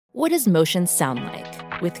What does motion sound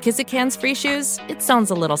like? With Kizik Hands Free Shoes, it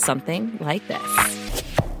sounds a little something like this.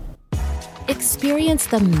 Experience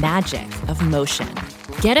the magic of motion.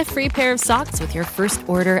 Get a free pair of socks with your first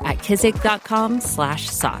order at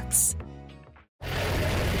kizik.com/socks.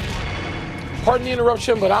 Pardon the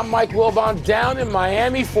interruption, but I'm Mike Wilbon down in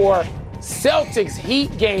Miami for Celtics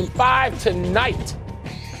Heat Game 5 tonight.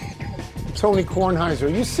 Tony Kornheiser, are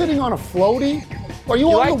you sitting on a floaty? Are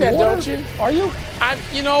you on like the that, water? don't you? Are you? I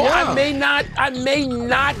may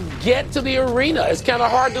not get to the arena. It's kind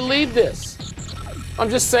of hard to leave this.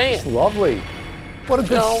 I'm just saying. It's lovely. What a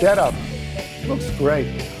good setup. Looks great.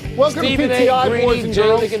 Welcome Stephen to PTI, A. boys Greeny, and Jay,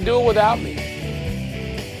 girls. they can do it without me.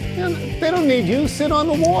 They don't need you. Sit on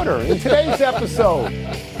the water. In today's episode,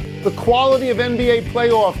 the quality of NBA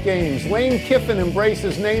playoff games. Lane Kiffin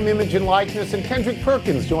embraces name, image, and likeness, and Kendrick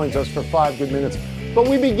Perkins joins us for 5 good minutes. But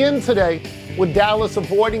we begin today with Dallas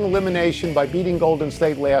avoiding elimination by beating Golden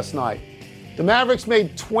State last night. The Mavericks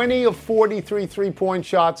made 20 of 43 three-point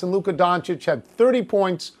shots, and Luka Doncic had 30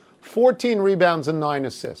 points, 14 rebounds, and 9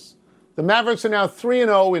 assists. The Mavericks are now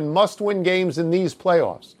 3-0 in must-win games in these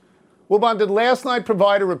playoffs. Wilbon, did last night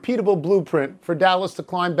provide a repeatable blueprint for Dallas to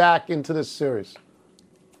climb back into this series?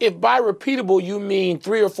 If by repeatable you mean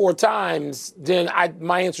 3 or 4 times, then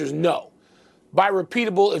my answer is no. By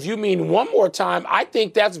repeatable, if you mean one more time, I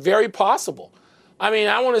think that's very possible. I mean,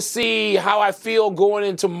 I want to see how I feel going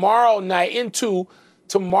into tomorrow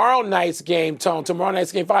night's game, Tone, tomorrow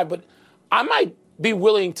night's game 5. But I might be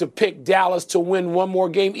willing to pick Dallas to win one more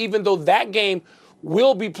game, even though that game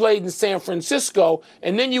will be played in San Francisco.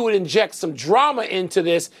 And then you would inject some drama into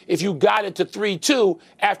this if you got it to 3-2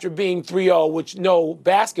 after being 3-0, which no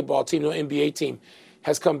basketball team, no NBA team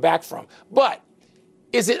has come back from. But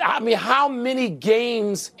how many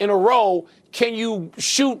games in a row can you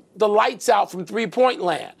shoot the lights out from three-point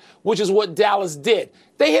land, which is what Dallas did?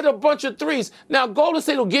 They hit a bunch of threes. Now, Golden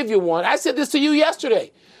State will give you one. I said this to you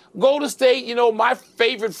yesterday. Golden State, my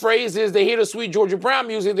favorite phrase is they hear the Sweet Georgia Brown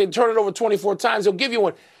music, they turn it over 24 times, they'll give you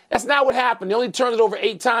one. That's not what happened. They only turned it over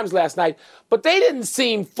 8 times last night. But they didn't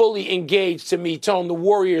seem fully engaged to me, Tone. The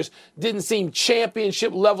Warriors didn't seem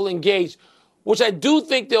championship-level engaged, which I do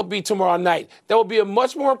think they'll be tomorrow night. That will be a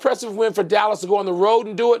much more impressive win for Dallas to go on the road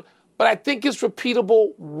and do it, but I think it's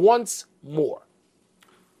repeatable once more.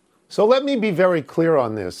 So let me be very clear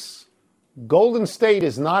on this. Golden State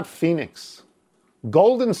is not Phoenix.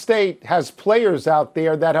 Golden State has players out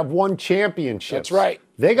there that have won championships. That's right.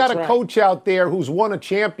 They got a coach out there who's won a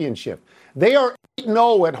championship. They are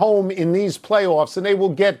 8-0 at home in these playoffs, and they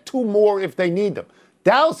will get 2 more if they need them.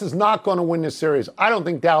 Dallas is not going to win this series. I don't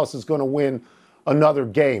think Dallas is going to win another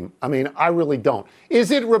game. I mean, I really don't. Is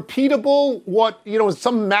it repeatable?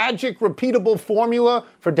 Some magic repeatable formula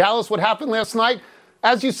for Dallas? What happened last night?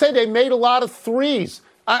 As you say, they made a lot of threes.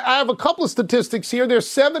 I have a couple of statistics here. They're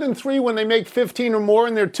 7-3 when they make 15 or more,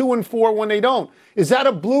 and they're 2-4 when they don't. Is that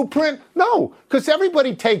a blueprint? No, because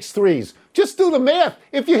everybody takes threes. Just do the math.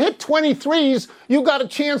 If you hit 20 threes, you got a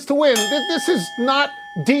chance to win. This is not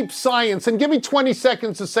deep science. And give me 20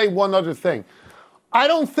 seconds to say one other thing. I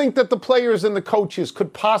don't think that the players and the coaches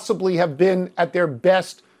could possibly have been at their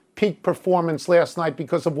best peak performance last night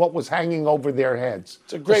because of what was hanging over their heads.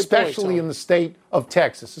 It's a great especially point, in the state of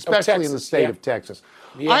Texas. Especially in the state of Texas.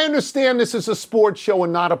 Yeah. I understand this is a sports show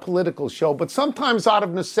and not a political show, but sometimes out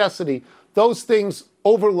of necessity, those things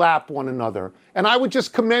overlap one another. And I would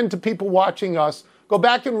just commend to people watching us, go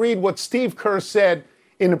back and read what Steve Kerr said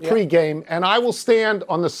in the pregame, and I will stand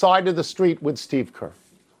on the side of the street with Steve Kerr.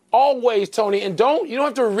 Always, Tony, and you don't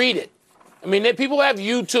have to read it. I mean, people have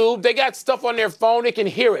YouTube. They got stuff on their phone. They can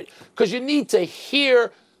hear it because you need to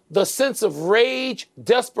hear the sense of rage,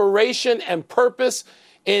 desperation, and purpose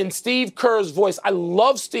in Steve Kerr's voice. I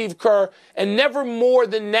love Steve Kerr, and never more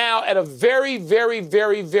than now at a very, very,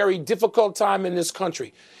 very, very difficult time in this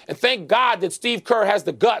country. And thank God that Steve Kerr has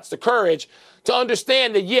the guts, the courage to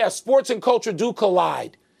understand that, yes, sports and culture do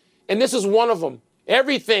collide. And this is one of them.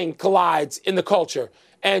 Everything collides in the culture.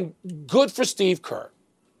 And good for Steve Kerr.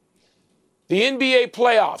 The NBA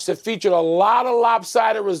playoffs have featured a lot of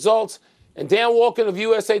lopsided results, and Dan Wolken of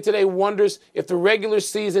USA Today wonders if the regular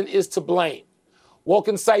season is to blame.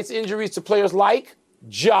 Wolken cites injuries to players like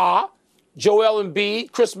Joel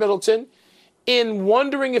Embiid, Chris Middleton, in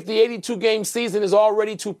wondering if the 82-game season is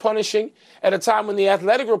already too punishing at a time when The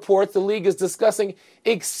Athletic reports the league is discussing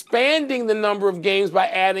expanding the number of games by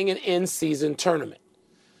adding an in-season tournament.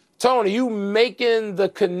 Tony, you making the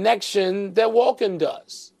connection that Wolken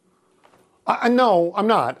does? No, I'm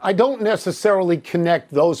not. I don't necessarily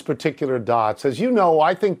connect those particular dots. As you know,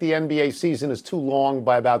 I think the NBA season is too long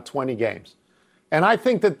by about 20 games. And I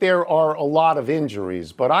think that there are a lot of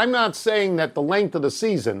injuries, but I'm not saying that the length of the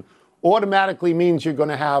season automatically means you're going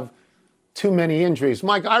to have too many injuries.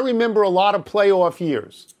 Mike, I remember a lot of playoff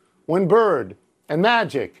years when Bird and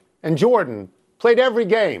Magic and Jordan played every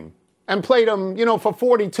game and played them, for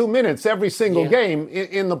 42 minutes every single game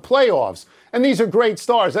in the playoffs. And these are great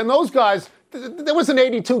stars. And those guys, there was an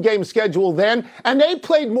 82-game schedule then, and they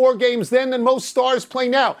played more games then than most stars play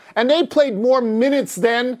now. And they played more minutes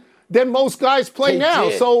then than most guys play now.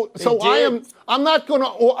 So I'm not going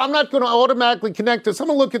to automatically connect this. I'm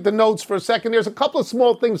going to look at the notes for a second. There's a couple of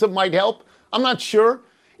small things that might help. I'm not sure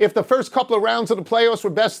if the first couple of rounds of the playoffs were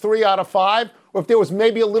best 3 out of 5, or if there was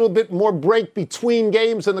maybe a little bit more break between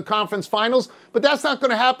games in the conference finals. But that's not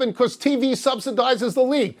going to happen because TV subsidizes the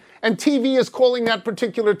league, and TV is calling that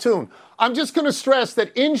particular tune. I'm just going to stress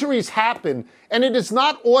that injuries happen, and it is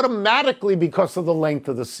not automatically because of the length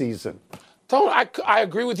of the season. Tone, I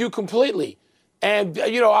agree with you completely. And,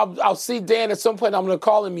 I'll see Dan at some point. I'm going to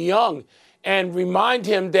call him young and remind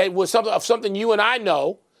him that was something you and I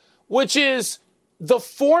know, which is the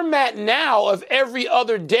format now of every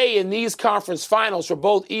other day in these conference finals for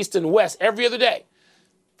both East and West, every other day.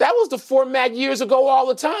 That was the format years ago all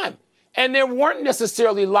the time. And there weren't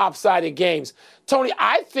necessarily lopsided games. Tony,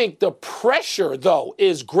 I think the pressure, though,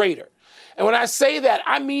 is greater. And when I say that,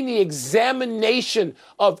 I mean the examination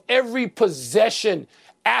of every possession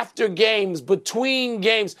after games, between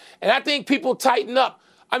games. And I think people tighten up.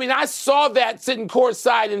 I mean, I saw that sitting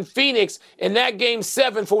courtside in Phoenix in that Game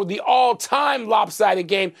 7 for the all-time lopsided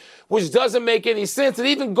game, which doesn't make any sense. And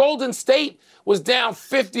even Golden State was down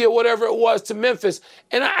 50 or whatever it was to Memphis.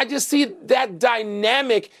 And I just see that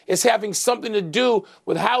dynamic is having something to do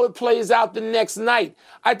with how it plays out the next night.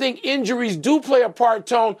 I think injuries do play a part,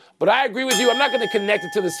 Tone, but I agree with you. I'm not going to connect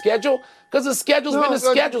it to the schedule because the schedule's been the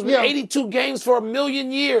schedule. It's been 82 games for a million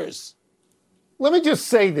years. Let me just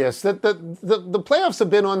say this, that the playoffs have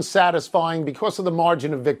been unsatisfying because of the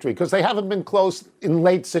margin of victory, because they haven't been close in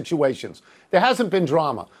late situations. There hasn't been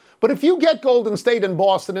drama. But if you get Golden State and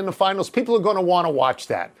Boston in the finals, people are going to want to watch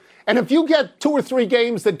that. And if you get 2 or 3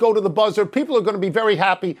 games that go to the buzzer, people are going to be very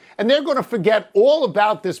happy, and they're going to forget all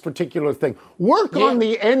about this particular thing. Work on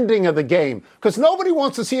the ending of the game, because nobody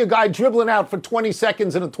wants to see a guy dribbling out for 20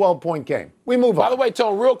 seconds in a 12-point game. We move on. By the way,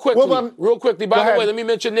 Tone, real quickly, by the way, let me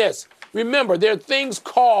mention this. Remember, there are things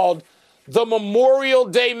called the Memorial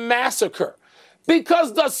Day Massacre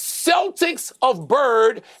because the Celtics of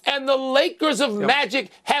Bird and the Lakers of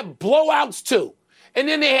Magic have blowouts too. And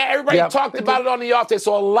then everybody talked about it on the off day.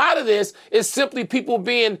 So a lot of this is simply people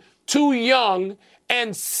being too young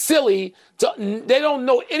and silly. They don't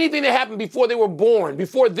know anything that happened before they were born,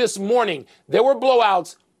 before this morning. There were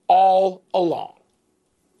blowouts all along.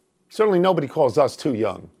 Certainly nobody calls us too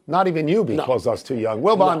young. Not even you calls us too young.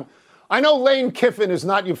 Wilbon, I know Lane Kiffin is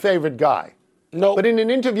not your favorite guy. No. But in an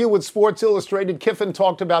interview with Sports Illustrated, Kiffin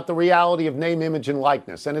talked about the reality of name, image, and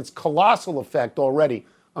likeness and its colossal effect already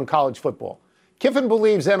on college football. Kiffin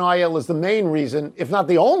believes NIL is the main reason, if not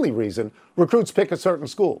the only reason, recruits pick a certain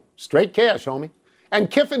school. Straight cash, homie. And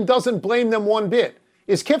Kiffin doesn't blame them one bit.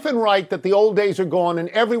 Is Kiffin right that the old days are gone and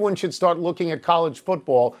everyone should start looking at college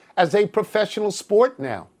football as a professional sport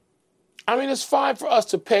now? I mean, it's fine for us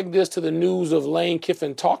to peg this to the news of Lane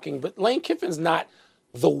Kiffin talking, but Lane Kiffin's not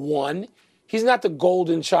the one. He's not the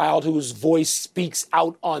golden child whose voice speaks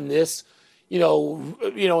out on this,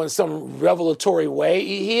 in some revelatory way.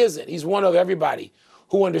 He isn't. He's one of everybody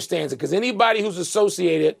who understands it, because anybody who's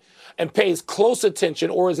associated and pays close attention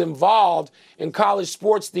or is involved in college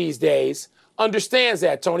sports these days understands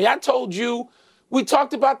that, Tony. I told you, we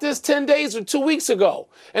talked about this 10 days or 2 weeks ago.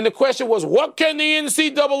 And the question was, what can the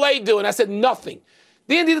NCAA do? And I said, nothing.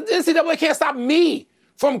 The NCAA can't stop me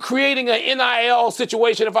from creating an NIL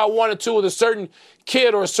situation if I wanted to with a certain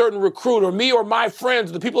kid or a certain recruit or me or my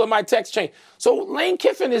friends or the people in my text chain. So Lane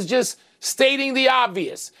Kiffin is just stating the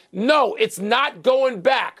obvious. No, it's not going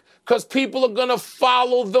back because people are going to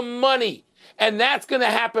follow the money. And that's going to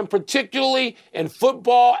happen particularly in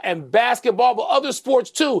football and basketball, but other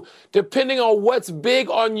sports too, depending on what's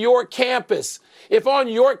big on your campus. If on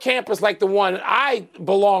your campus, like the one I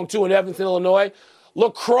belong to in Evanston, Illinois,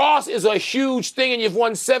 lacrosse is a huge thing and you've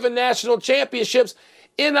won 7 national championships,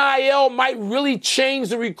 NIL might really change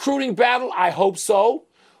the recruiting battle. I hope so.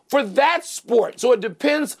 For that sport. So it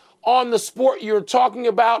depends on the sport you're talking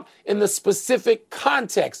about in the specific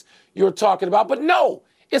context you're talking about. But no,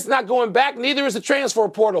 it's not going back. Neither is the transfer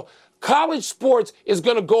portal. College sports is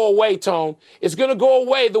going to go away, Tone. It's going to go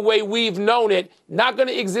away the way we've known it. Not going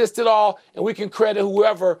to exist at all. And we can credit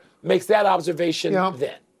whoever makes that observation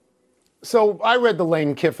then. So I read the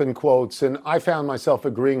Lane Kiffin quotes, and I found myself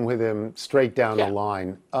agreeing with him straight down the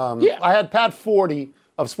line. I had Pat Forty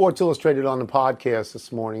of Sports Illustrated on the podcast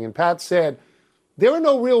this morning, and Pat said, there are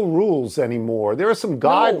no real rules anymore. There are some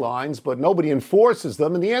guidelines, but nobody enforces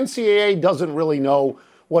them, and the NCAA doesn't really know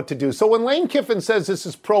what to do. So when Lane Kiffin says this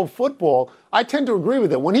is pro football, I tend to agree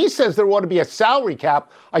with him. When he says there ought to be a salary cap,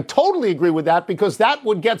 I totally agree with that because that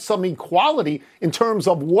would get some equality in terms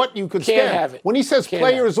of what you could Can't spend. have it. When he says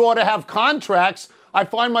players ought to have contracts, I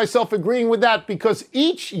find myself agreeing with that because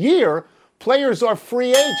each year players are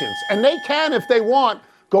free agents and they can, if they want,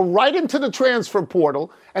 go right into the transfer portal,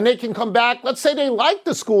 and they can come back. Let's say they like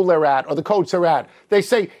the school they're at or the coach they're at. They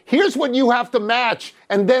say, here's what you have to match,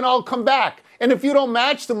 and then I'll come back. And if you don't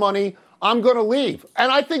match the money, I'm going to leave.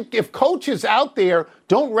 And I think if coaches out there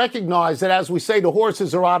don't recognize that, as we say, the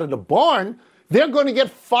horses are out of the barn, they're going to get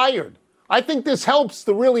fired. I think this helps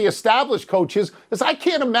the really established coaches, because I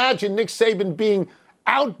can't imagine Nick Saban being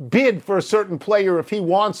outbid for a certain player if he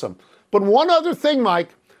wants him. But one other thing,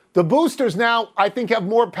 Mike, the boosters now, I think, have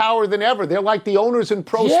more power than ever. They're like the owners in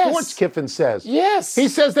pro sports, Kiffin says. Yes. He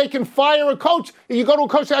says they can fire a coach. You go to a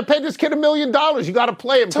coach, I paid this kid $1 million. You got to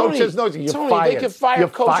play him. Tony, coach says no, you're Tony, fired. they can fire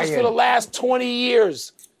coaches for the last 20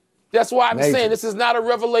 years. That's why I'm saying this is not a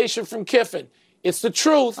revelation from Kiffin. It's the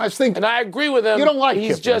truth, and I agree with him. You don't like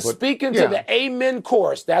He's Kiffin, just speaking to the amen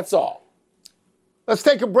chorus. That's all. Let's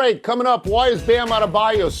take a break. Coming up, why is Bam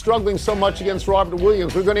Adebayo struggling so much against Robert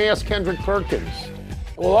Williams? We're going to ask Kendrick Perkins.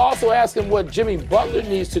 We'll also ask him what Jimmy Butler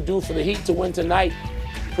needs to do for the Heat to win tonight,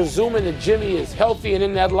 presuming that Jimmy is healthy and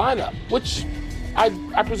in that lineup, which I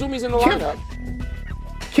presume he's in the lineup.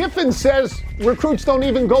 Kiffin says recruits don't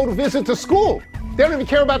even go to visit the school. They don't even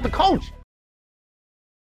care about the coach.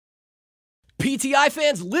 PTI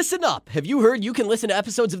fans, listen up. Have you heard you can listen to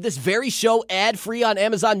episodes of this very show ad-free on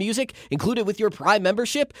Amazon Music, included with your Prime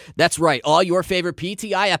membership? That's right. All your favorite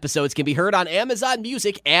PTI episodes can be heard on Amazon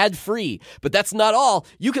Music ad-free. But that's not all.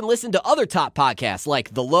 You can listen to other top podcasts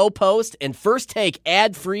like The Low Post and First Take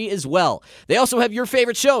ad-free as well. They also have your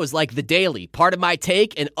favorite shows like The Daily, Part of My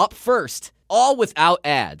Take, and Up First, all without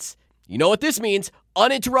ads. You know what this means?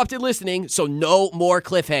 Uninterrupted listening, so no more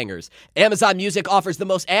cliffhangers. Amazon Music offers the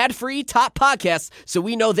most ad-free top podcasts, so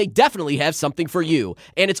we know they definitely have something for you.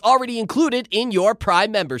 And it's already included in your Prime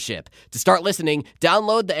membership. To start listening,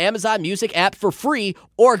 download the Amazon Music app for free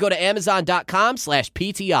or go to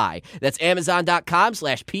amazon.com/PTI. That's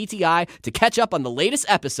amazon.com/PTI to catch up on the latest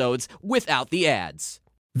episodes without the ads.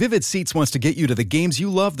 Vivid Seats wants to get you to the games you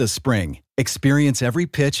love this spring. Experience every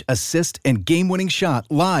pitch, assist, and game-winning shot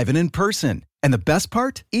live and in person. And the best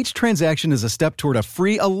part? Each transaction is a step toward a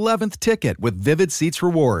free 11th ticket with Vivid Seats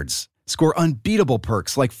rewards. Score unbeatable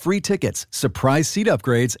perks like free tickets, surprise seat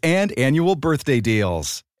upgrades, and annual birthday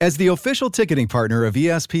deals. As the official ticketing partner of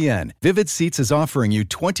ESPN, Vivid Seats is offering you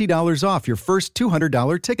 $20 off your first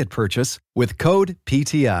 $200 ticket purchase with code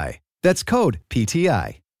PTI. That's code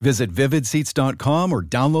PTI. Visit vividseats.com or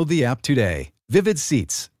download the app today. Vivid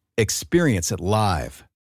Seats. Experience it live.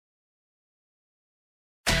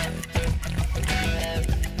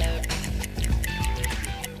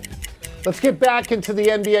 Let's get back into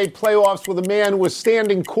the NBA playoffs with a man who was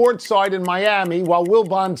standing courtside in Miami while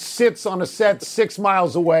Wilbon sits on a set 6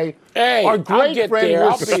 miles away. Hey, our great friend,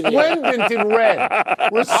 resplendent in red.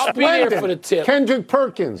 I'll be there for the tip. Kendrick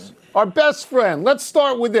Perkins, our best friend. Let's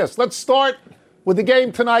start with this. Let's start with the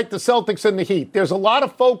game tonight, the Celtics and the Heat. There's a lot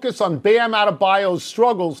of focus on Bam Adebayo's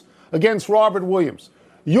struggles against Robert Williams.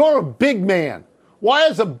 You're a big man. Why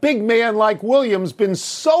has a big man like Williams been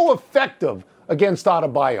so effective against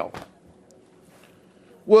Adebayo?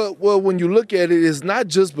 Well, when you look at it, it's not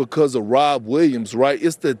just because of Rob Williams, right?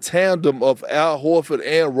 It's the tandem of Al Horford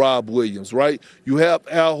and Rob Williams, right? You have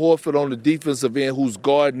Al Horford on the defensive end who's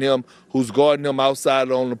guarding him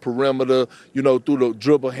outside on the perimeter, through the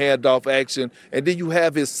dribble handoff action. And then you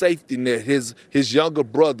have his safety net, his younger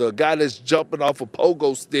brother, a guy that's jumping off a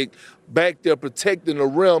pogo stick back there protecting the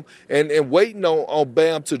rim and waiting on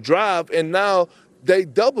Bam to drive. And now they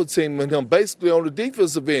double teaming him basically on the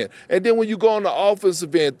defensive end. And then when you go on the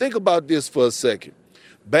offensive end, think about this for a second.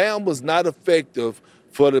 Bam was not effective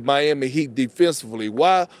for the Miami Heat defensively.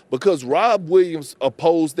 Why? Because Rob Williams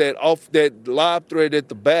opposed that lob threat at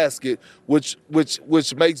the basket, which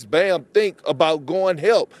makes Bam think about going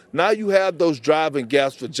help. Now you have those driving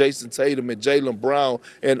gaps for Jason Tatum and Jaylen Brown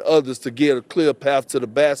and others to get a clear path to the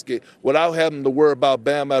basket without having to worry about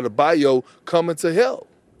Bam Adebayo coming to help.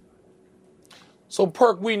 So,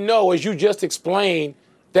 Perk, we know, as you just explained,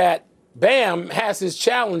 that Bam has his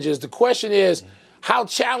challenges. The question is, how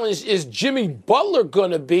challenged is Jimmy Butler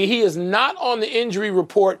going to be? He is not on the injury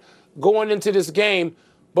report going into this game.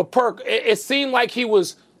 But Perk, it seemed like he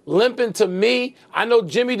was limping to me. I know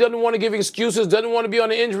Jimmy doesn't want to give excuses, doesn't want to be on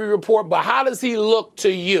the injury report, but how does he look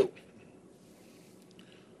to you?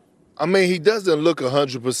 I mean, he doesn't look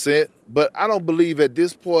 100%, but I don't believe at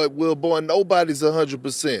this point, Wilborn, nobody's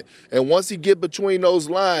 100%. And once he get between those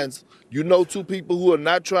lines, you know two people who are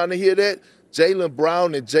not trying to hear that? Jaylen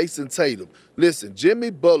Brown and Jason Tatum. Listen, Jimmy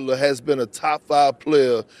Butler has been a top 5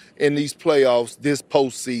 player in these playoffs this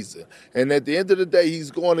postseason. And at the end of the day,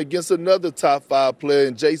 he's going against another top 5 player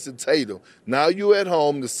in Jason Tatum. Now you at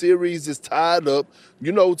home, the series is tied up.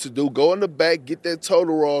 You know what to do. Go in the back, get that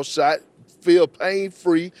total raw shot, feel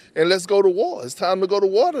pain-free, and let's go to war. It's time to go to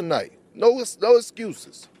war tonight. No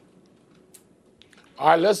excuses.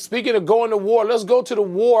 All right, speaking of going to war, let's go to the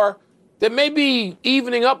war that may be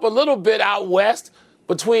evening up a little bit out west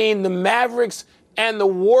between the Mavericks and the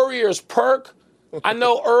Warriors. Perk, I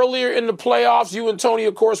know earlier in the playoffs, you and Tony,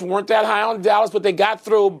 of course, weren't that high on Dallas, but they got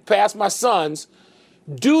through past my Suns.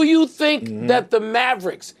 Do you think that the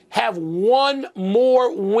Mavericks have one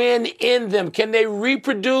more win in them? Can they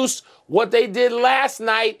reproduce what they did last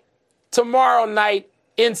night, tomorrow night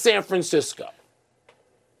in San Francisco?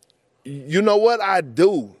 You know what? I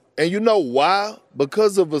do. And you know why?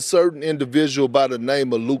 Because of a certain individual by the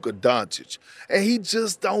name of Luka Doncic. And he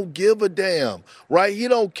just don't give a damn, right? He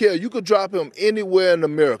don't care. You could drop him anywhere in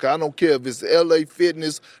America. I don't care if it's LA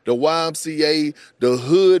Fitness, the YMCA, the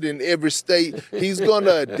hood in every state. He's going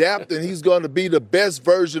to adapt and he's going to be the best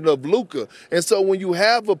version of Luka. And so when you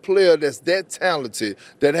have a player that's that talented,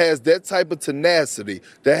 that has that type of tenacity,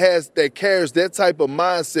 that carries that type of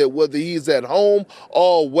mindset, whether he's at home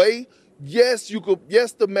or away, yes,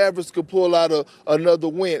 the Mavericks could pull out another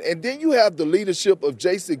win. And then you have the leadership of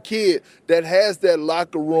Jason Kidd that has that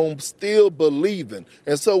locker room still believing.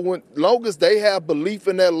 And so long as they have belief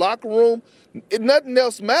in that locker room, nothing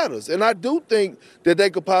else matters. And I do think that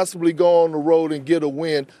they could possibly go on the road and get a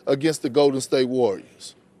win against the Golden State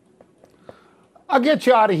Warriors. I'll get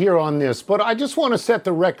you out of here on this, but I just want to set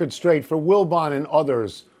the record straight for Wilbon and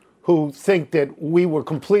others who think that we were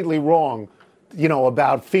completely wrong,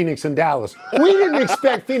 about Phoenix and Dallas. We didn't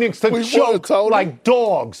expect Phoenix to choke like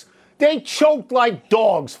dogs. They choked like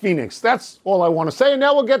dogs, Phoenix. That's all I want to say. And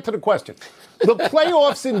now we'll get to the question. The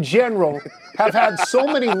playoffs in general have had so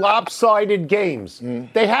many lopsided games.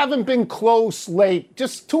 They haven't been close late.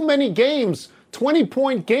 Just too many games,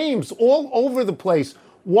 20-point games all over the place.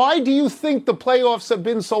 Why do you think the playoffs have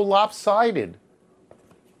been so lopsided?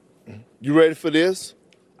 You ready for this?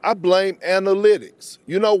 I blame analytics.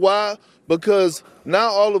 You know why? Because now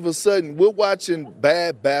all of a sudden we're watching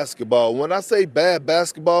bad basketball. When I say bad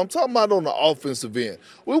basketball, I'm talking about on the offensive end.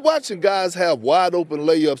 We're watching guys have wide open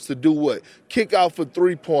layups to do what? Kick out for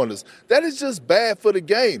three-pointers. That is just bad for the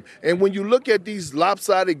game. And when you look at these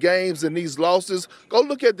lopsided games and these losses, go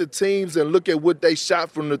look at the teams and look at what they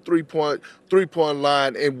shot from the three-point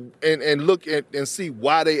line and look at and see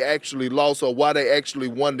why they actually lost or why they actually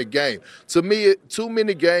won the game. To me, too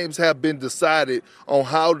many games have been decided on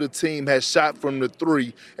how the team has shot from the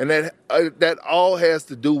three, and that all has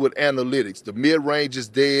to do with analytics. The mid-range is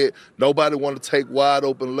dead. Nobody want to take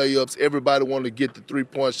wide-open layups. Everybody want to get the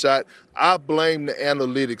three-point shot. I blame the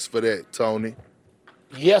analytics for that, Tony.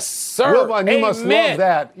 Yes, sir. Wilbon, you must love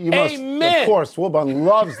that. Amen. Of course, Wilbon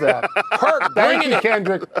loves that. Perk, thank you,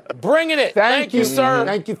 Kendrick. Bringing it. Thank you, sir.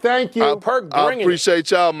 Thank you. Perk, bringing it. I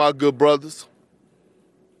appreciate y'all, my good brothers.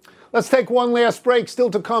 Let's take one last break.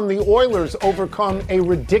 Still to come, the Oilers overcome a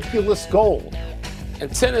ridiculous goal.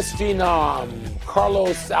 And tennis phenom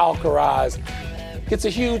Carlos Alcaraz gets a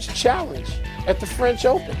huge challenge at the French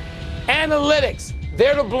Open. Analytics,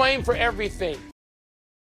 they're to blame for everything.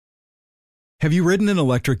 Have you ridden an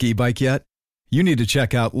electric e-bike yet? You need to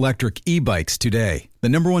check out Lectric E-Bikes today, the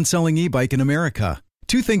 #1 selling e-bike in America.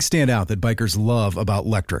 Two things stand out that bikers love about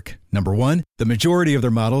Lectric. Number one, the majority of their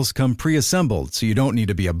models come pre-assembled, so you don't need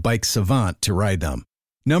to be a bike savant to ride them.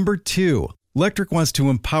 Number two, Lectric wants to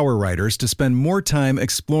empower riders to spend more time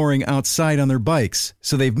exploring outside on their bikes,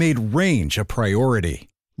 so they've made range a priority.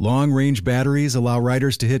 Long-range batteries allow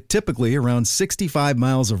riders to hit typically around 65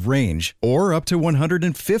 miles of range, or up to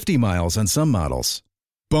 150 miles on some models.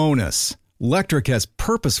 Bonus, Lectric has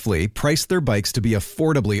purposefully priced their bikes to be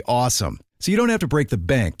affordably awesome, so you don't have to break the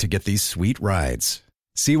bank to get these sweet rides.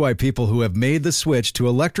 See why people who have made the switch to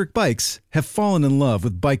electric bikes have fallen in love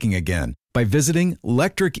with biking again by visiting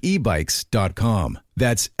lectricebikes.com.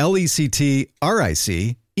 That's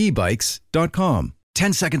LECTRIC ebikes.com.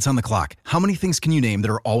 10 seconds on the clock. How many things can you name that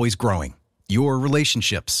are always growing? Your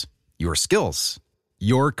relationships, your skills,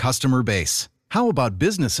 your customer base. How about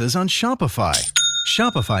businesses on Shopify?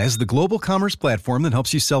 Shopify is the global commerce platform that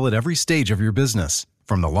helps you sell at every stage of your business.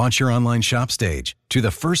 From the launch your online shop stage, to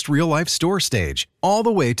the first real-life store stage, all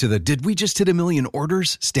the way to the did we just hit a million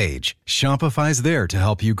orders stage, Shopify's there to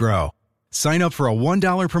help you grow. Sign up for a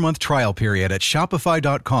 $1 per month trial period at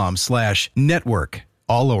shopify.com/network,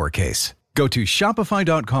 all lowercase. Go to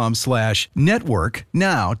shopify.com/network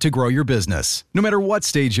now to grow your business, no matter what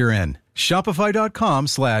stage you're in.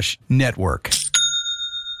 Shopify.com/network.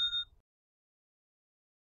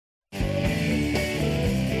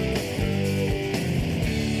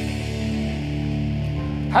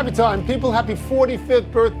 Happy time, people. Happy 45th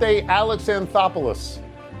birthday, Alex Anthopoulos.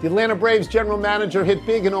 The Atlanta Braves general manager hit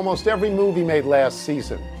big in almost every move he made last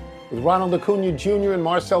season. With Ronald Acuna Jr. and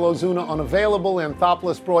Marcell Ozuna unavailable,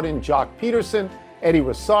 Anthopoulos brought in Jock Peterson, Eddie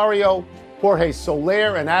Rosario, Jorge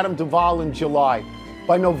Soler, and Adam Duvall in July.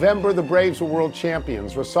 By November, the Braves were world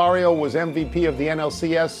champions. Rosario was MVP of the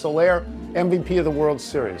NLCS, Soler MVP of the World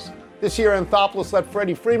Series. This year, Anthopoulos let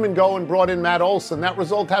Freddie Freeman go and brought in Matt Olson. That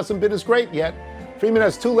result hasn't been as great yet. Freeman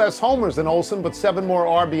has 2 less homers than Olson, but 7 more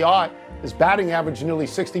RBI. His batting average nearly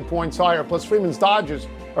 60 points higher. Plus, Freeman's Dodgers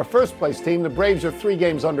are first-place team. The Braves are 3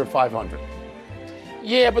 games under 500.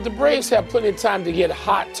 Yeah, but the Braves have plenty of time to get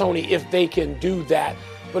hot, Tony, if they can do that.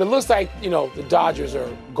 But it looks like, the Dodgers are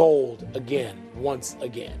gold again, once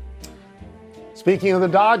again. Speaking of the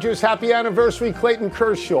Dodgers, happy anniversary, Clayton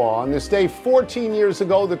Kershaw. On this day 14 years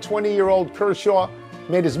ago, the 20-year-old Kershaw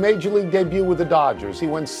made his major league debut with the Dodgers. He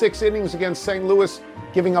went 6 innings against St. Louis,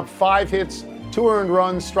 giving up 5 hits, 2 earned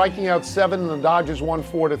runs, striking out 7, and the Dodgers won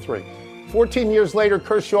 4-3. 14 years later,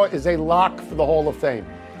 Kershaw is a lock for the Hall of Fame.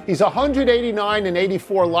 He's 189 and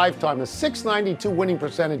 84 lifetime, a .692 winning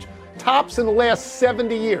percentage, tops in the last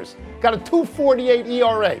 70 years. Got a .248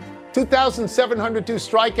 ERA, 2,702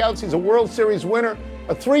 strikeouts. He's a World Series winner,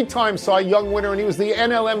 a 3-time Cy Young winner, and he was the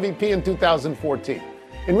NL MVP in 2014.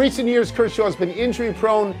 In recent years, Kershaw has been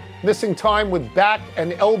injury-prone, missing time with back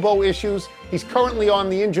and elbow issues. He's currently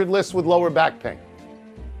on the injured list with lower back pain.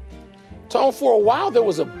 Tone, for a while there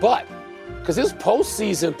was a but, because his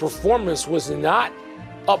postseason performance was not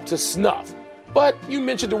up to snuff. But you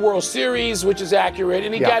mentioned the World Series, which is accurate,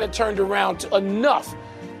 and he got it turned around enough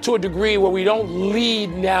to a degree where we don't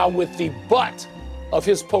lead now with the but of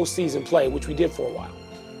his postseason play, which we did for a while.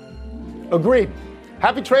 Agreed.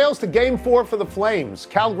 Happy trails to Game 4 for the Flames.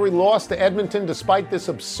 Calgary lost to Edmonton despite this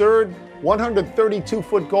absurd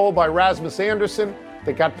 132-foot goal by Rasmus Andersson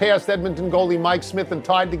that got past Edmonton goalie Mike Smith and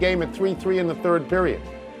tied the game at 3-3 in the third period.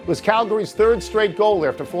 It was Calgary's 3rd straight goal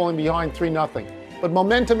after falling behind 3-0. But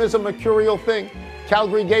momentum is a mercurial thing.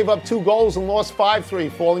 Calgary gave up 2 goals and lost 5-3,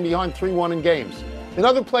 falling behind 3-1 in games. In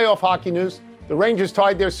other playoff hockey news, the Rangers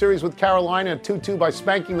tied their series with Carolina at 2-2 by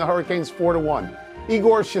spanking the Hurricanes 4-1.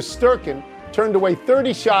 Igor Shesterkin turned away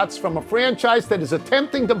 30 shots from a franchise that is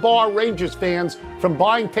attempting to bar Rangers fans from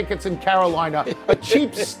buying tickets in Carolina, a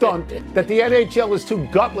cheap stunt that the NHL is too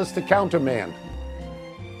gutless to countermand.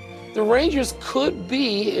 The Rangers could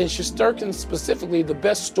be, and Shesterkin specifically, the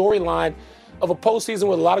best storyline of a postseason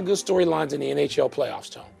with a lot of good storylines in the NHL playoffs,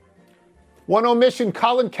 Tom. One omission,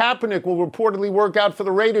 Colin Kaepernick will reportedly work out for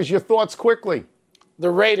the Raiders. Your thoughts quickly. The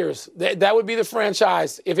Raiders, that would be the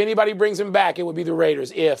franchise. If anybody brings him back, it would be the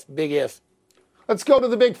Raiders, big if. Let's go to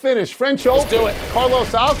the big finish. French Open. Let's do it. Carlos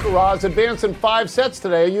Alcaraz advanced in 5 sets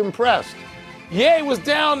today. Are you impressed? Yeah, he was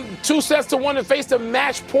down 2-1 and faced a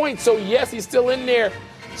match point. So, yes, he's still in there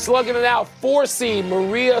slugging it out. 4-seed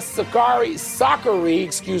Maria Sakkari,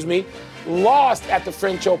 lost at the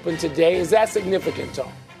French Open today. Is that significant,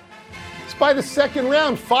 Tom? It's by the second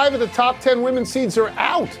round. 5 of the top 10 women's seeds are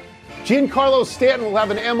out. Giancarlo Stanton will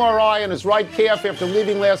have an MRI on his right calf after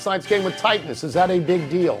leaving last night's game with tightness. Is that a big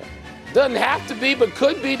deal? Doesn't have to be, but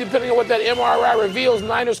could be, depending on what that MRI reveals.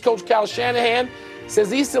 Niners coach Kyle Shanahan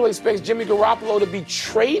says he still expects Jimmy Garoppolo to be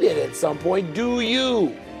traded at some point. Do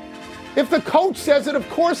you? If the coach says it, of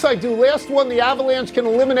course I do. Last one, the Avalanche can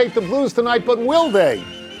eliminate the Blues tonight, but will they?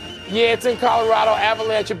 Yeah, it's in Colorado.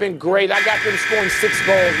 Avalanche have been great. I got them scoring 6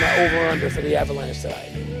 goals, my over-under for the Avalanche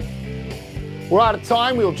tonight. We're out of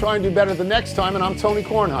time. We'll try and do better the next time, and I'm Tony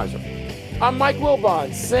Kornheiser. I'm Mike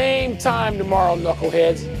Wilbon. Same time tomorrow,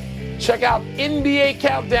 knuckleheads. Check out NBA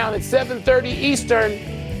Countdown at 7:30 Eastern.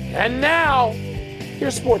 And now,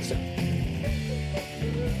 here's SportsCenter.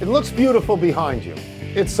 It looks beautiful behind you.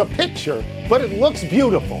 It's a picture, but it looks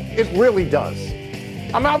beautiful. It really does.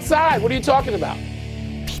 I'm outside. What are you talking about?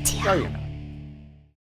 Oh, yeah.